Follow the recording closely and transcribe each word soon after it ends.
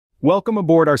Welcome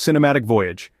aboard our cinematic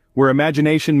voyage, where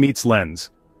imagination meets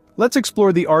lens. Let's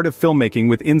explore the art of filmmaking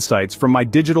with insights from my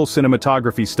digital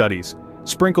cinematography studies,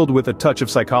 sprinkled with a touch of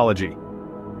psychology.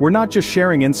 We're not just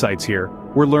sharing insights here,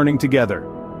 we're learning together.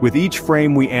 With each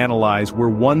frame we analyze, we're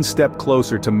one step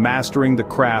closer to mastering the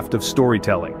craft of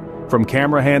storytelling. From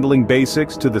camera handling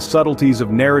basics to the subtleties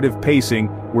of narrative pacing,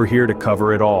 we're here to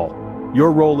cover it all.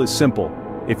 Your role is simple.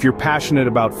 If you're passionate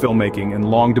about filmmaking and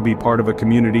long to be part of a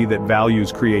community that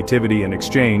values creativity and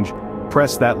exchange,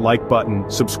 press that like button,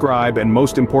 subscribe, and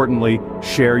most importantly,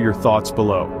 share your thoughts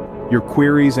below. Your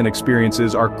queries and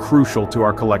experiences are crucial to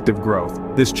our collective growth.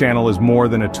 This channel is more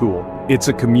than a tool, it's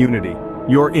a community.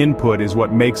 Your input is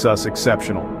what makes us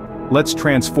exceptional. Let's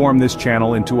transform this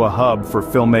channel into a hub for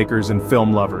filmmakers and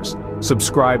film lovers.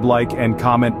 Subscribe, like, and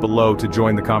comment below to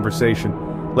join the conversation.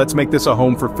 Let's make this a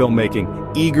home for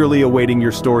filmmaking, eagerly awaiting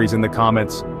your stories in the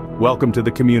comments. Welcome to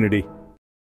the community.